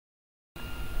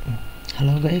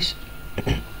Hello guys,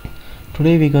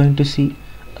 today we're going to see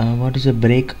what is a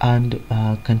break and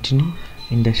continue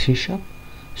in the C#.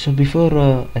 So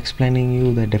before explaining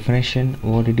you the definition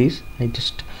what it is, I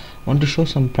just want to show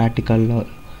some practical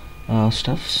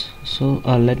stuffs. So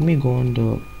let me go and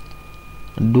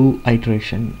do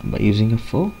iteration by using a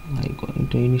for. I'm going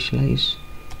to initialize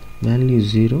value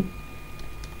 0.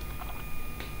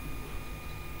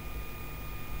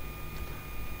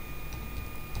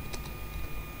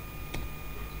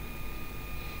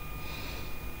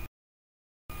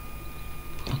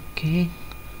 Okay,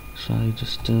 so I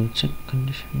just check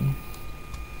condition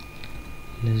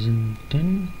less than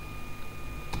 10.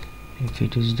 If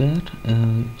it is there,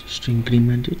 just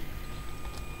increment it.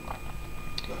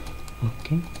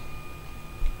 Okay,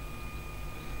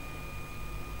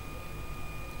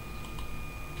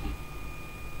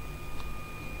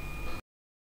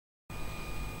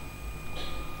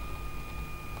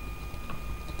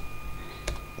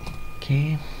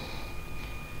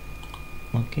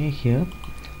 okay, here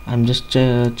I'm just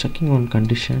checking one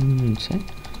condition inside.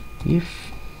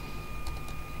 If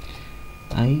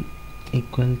I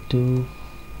equal to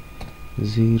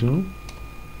 0,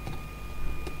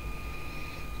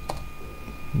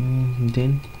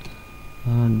 then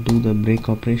do the break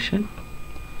operation.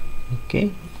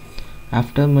 Okay,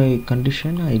 after my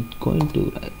condition I'm going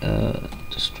to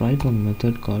just write one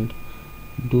method called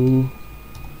do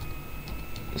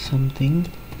something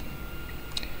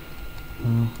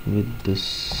with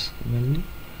this value.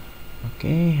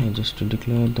 Okay, I just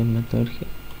declare the method here.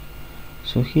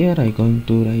 So here I'm going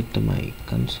to write my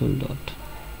console dot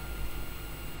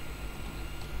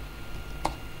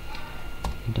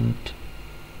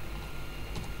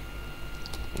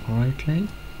right line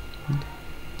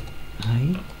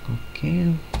I.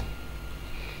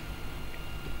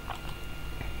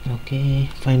 Okay,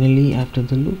 finally after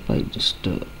the loop I just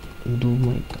do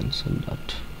my console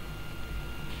dot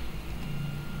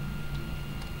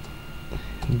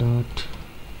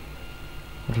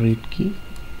read key.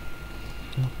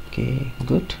 Okay,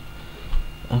 good.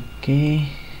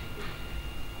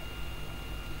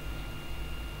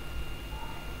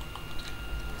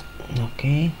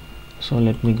 Okay, so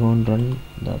let me go and run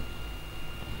the.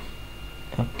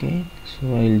 Okay,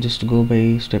 so I'll just go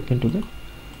by step into that.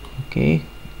 Okay,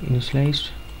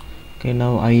 initialized. Okay,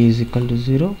 now I is equal to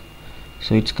 0,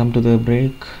 so it's come to the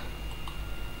break.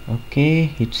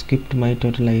 Okay, it skipped my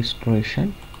total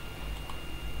iteration.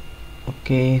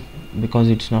 Okay, because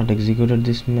it's not executed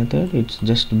this method, it's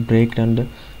just break and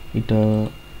it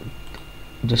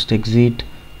just exit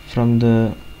from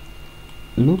the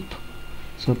loop.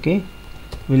 So okay,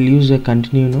 we'll use a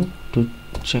continue now to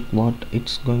check what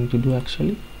it's going to do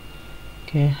actually.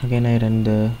 Okay, again I run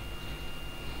the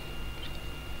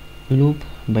loop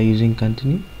by using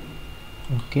continue.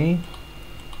 Okay,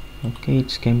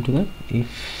 it's came to that.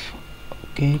 If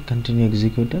continue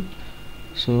executed,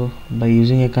 so by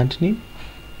using a continue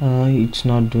it's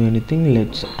not do anything.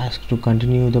 Let's ask to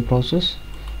continue the process.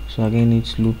 So again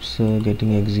its loops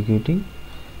getting executing.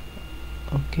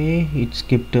 Okay, it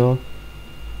skipped the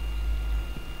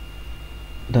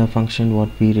function what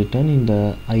we return in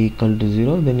the I equal to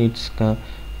 0. Then it's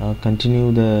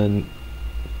continue the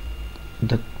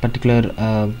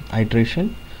particular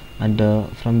iteration, and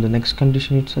from the next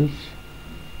condition itself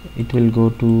it will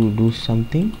go to do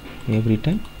something every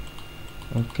time.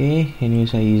 Okay,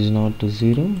 anyways I is not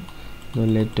 0, so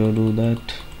let do that.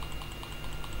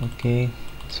 Okay,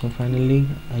 so finally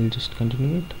I'll just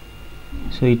continue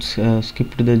it. So it's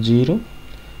skipped the 0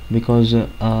 because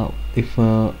if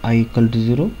I equal to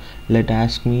 0, let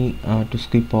ask me to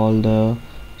skip all the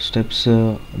steps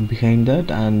behind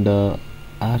that, and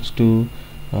ask to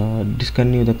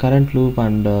discontinue the current loop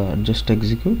and just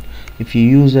execute. If you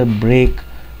use a break,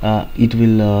 it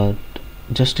will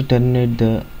just terminate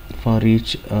the for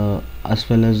each as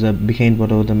well as the behind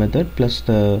whatever the method plus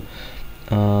the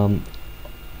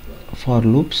for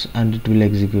loops, and it will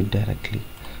execute directly.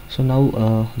 So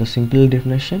now the simple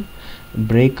definition: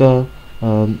 break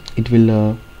it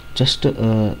will just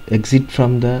exit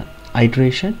from the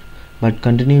iteration, but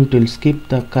continue it will skip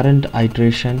the current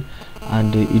iteration,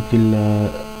 and it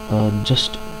will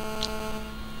just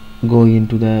go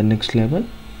into the next level.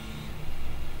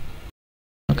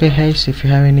 Okay guys, if you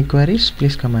have any queries,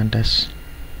 please comment us.